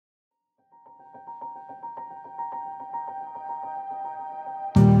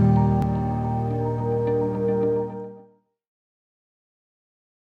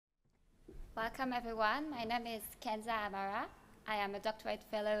Welcome everyone. My name is Kenza Amara. I am a doctorate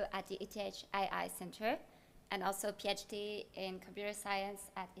fellow at the ETH AI Center and also PhD in computer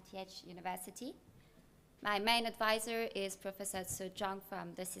science at ETH University. My main advisor is Professor Su Zhang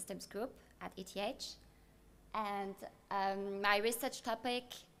from the Systems Group at ETH. And my research topic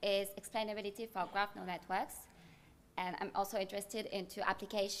is explainability for graph neural networks. And I'm also interested into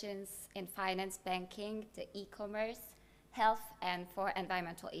applications in finance, banking, the e-commerce, health, and for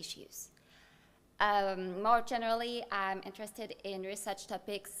environmental issues. More generally, I'm interested in research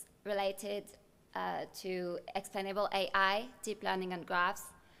topics related to explainable AI, deep learning on graphs,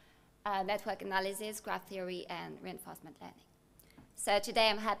 network analysis, graph theory, and reinforcement learning. So today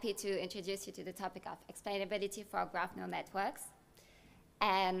I'm happy to introduce you to the topic of explainability for graph neural networks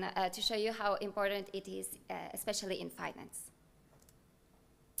and to show you how important it is, especially in finance.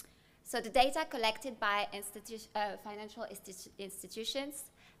 So the data collected by financial institutions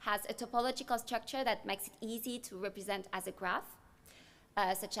has a topological structure that makes it easy to represent as a graph,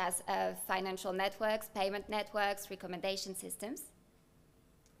 such as financial networks, payment networks, recommendation systems.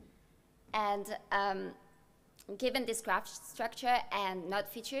 And given this graph structure and node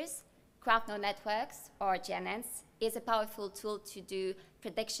features, graph neural networks, or GNNs, is a powerful tool to do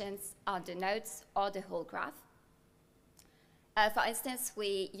predictions on the nodes or the whole graph. For instance,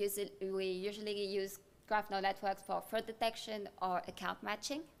 we usually use graph neural networks for fraud detection or account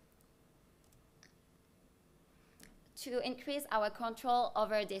matching. To increase our control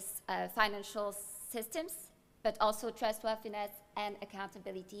over these financial systems, but also trustworthiness and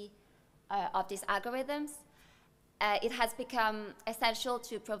accountability of these algorithms, it has become essential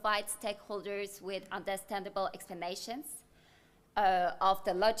to provide stakeholders with understandable explanations of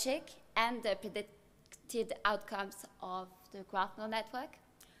the logic and the predicted outcomes of the graph neural network.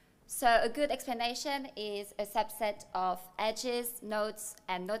 So a good explanation is a subset of edges, nodes,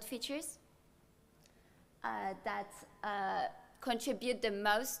 and node features that contribute the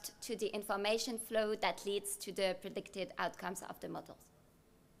most to the information flow that leads to the predicted outcomes of the models.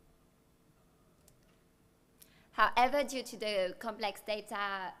 However, due to the complex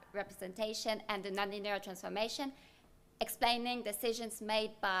data representation and the nonlinear transformation, explaining decisions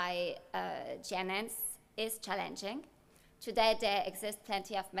made by GNNs is challenging. Today, there exist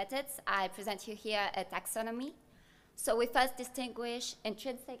plenty of methods. I present you here a taxonomy. So we first distinguish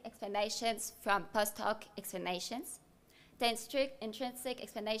intrinsic explanations from post hoc explanations. The intrinsic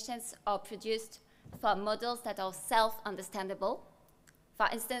explanations are produced for models that are self-understandable. For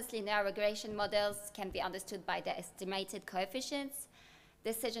instance, linear regression models can be understood by their estimated coefficients,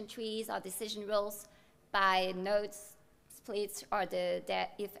 decision trees or decision rules by nodes, splits, or their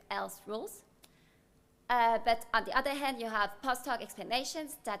if-else rules. But on the other hand, you have post hoc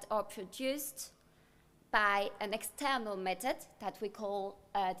explanations that are produced by an external method that we call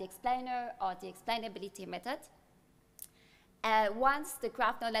the explainer or the explainability method, once the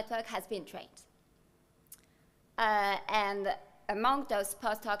graph neural network has been trained. And among those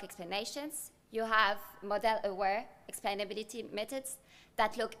post hoc explanations, you have model-aware explainability methods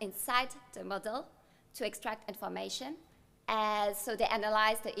that look inside the model to extract information. So they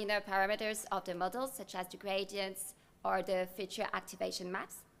analyze the inner parameters of the model, such as the gradients or the feature activation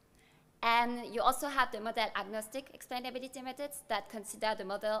maps. And you also have the model-agnostic explainability methods that consider the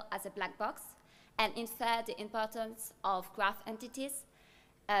model as a black box and infer the importance of graph entities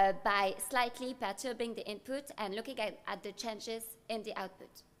by slightly perturbing the input and looking at the changes in the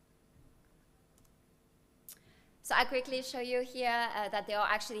output. So I quickly show you here that there are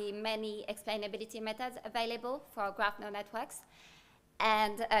actually many explainability methods available for graph neural networks.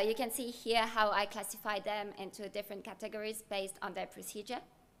 And you can see here how I classify them into different categories based on their procedure.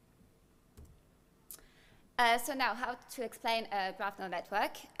 So now, how to explain a graph neural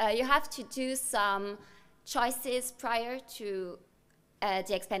network? You have to do some choices prior to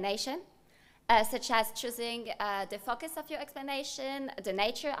the explanation, such as choosing the focus of your explanation, the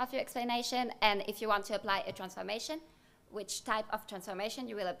nature of your explanation, and if you want to apply a transformation, which type of transformation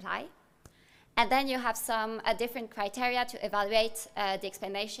you will apply. And then you have some different criteria to evaluate the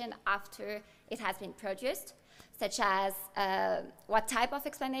explanation after it has been produced, such as what type of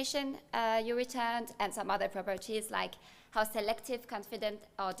explanation you returned, and some other properties like how selective, confident,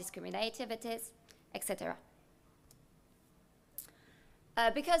 or discriminative it is, etc.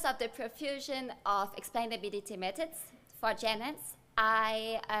 Because of the profusion of explainability methods for GNNs,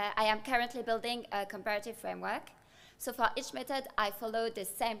 I am currently building a comparative framework. So for each method, I follow the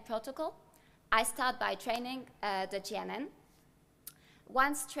same protocol. I start by training the GNN.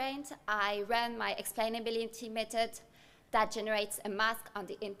 Once trained, I run my explainability method that generates a mask on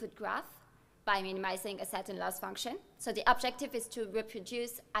the input graph by minimizing a certain loss function. So the objective is to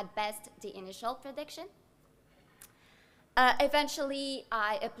reproduce, at best, the initial prediction. Eventually,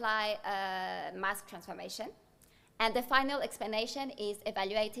 I apply a mask transformation. And the final explanation is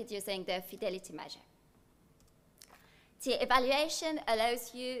evaluated using the fidelity measure. The evaluation allows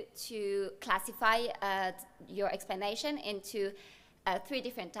you to classify your explanation into 3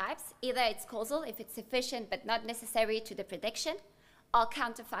 different types. Either it's causal, if it's sufficient but not necessary to the prediction, or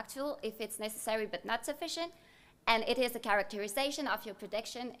counterfactual, if it's necessary but not sufficient, and it is a characterization of your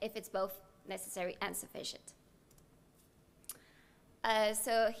prediction if it's both necessary and sufficient.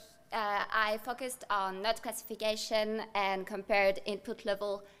 I focused on node classification and compared input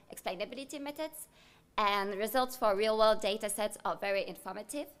level explainability methods, and results for real-world data sets are very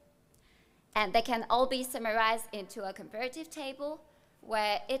informative. And they can all be summarized into a comparative table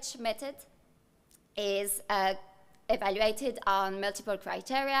where each method is evaluated on multiple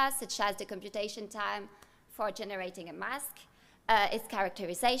criteria, such as the computation time for generating a mask, its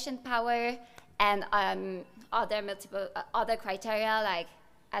characterization power, and other criteria, like,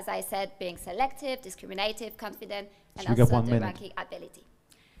 as I said, being selective, discriminative, confident, and also the ranking ability.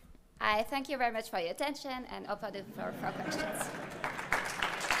 I thank you very much for your attention and open the floor for questions.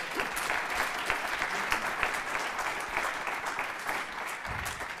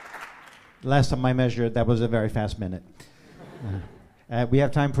 Last time I measured, that was a very fast minute. We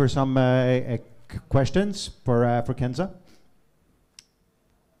have time for some questions for Kenza.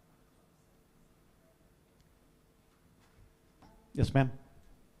 Yes, ma'am.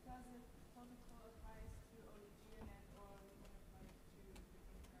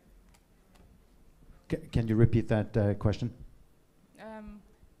 Can you repeat that question?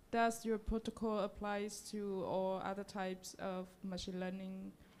 Does your protocol apply to all other types of machine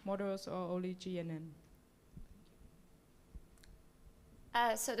learning models or only GNN?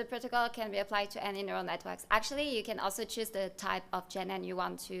 So the protocol can be applied to any neural networks. Actually, you can also choose the type of GNN you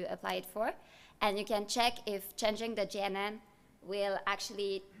want to apply it for. And you can check if changing the GNN will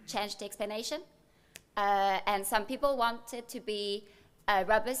actually change the explanation. And some people want it to be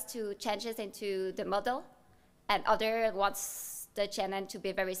robust to changes into the model, and other wants the GNN to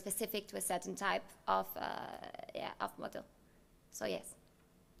be very specific to a certain type of model. So yes.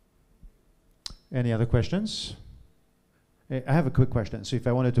 Any other questions? I have a quick question. So if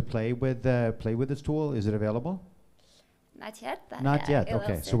I wanted to play with this tool, is it available? Not yet. But not yet.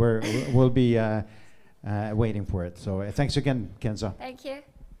 Okay. So we'll be waiting for it. So thanks again, Kenza. Thank you.